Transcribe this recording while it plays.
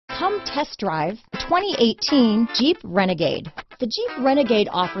Come test drive the 2018 Jeep Renegade. The Jeep Renegade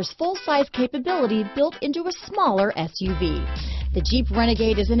offers full-size capability built into a smaller SUV. The Jeep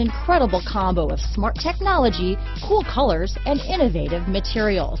Renegade is an incredible combo of smart technology, cool colors, and innovative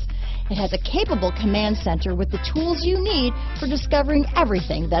materials. It has a capable command center with the tools you need for discovering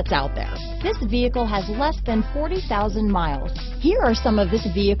everything that's out there. This vehicle has less than 40,000 miles. Here are some of this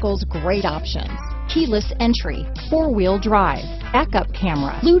vehicle's great options: keyless entry, four-wheel drive, backup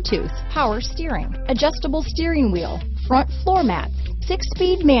camera, Bluetooth, power steering, adjustable steering wheel, front floor mats,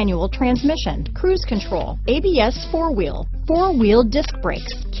 6-speed manual transmission, cruise control, ABS four-wheel disc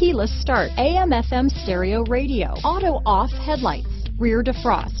brakes, keyless start, AM/FM stereo radio, auto-off headlights, rear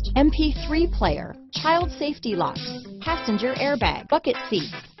defrost, MP3 player, child safety locks, passenger airbag, bucket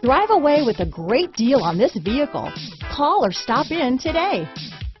seats. Drive away with a great deal on this vehicle. Call or stop in today.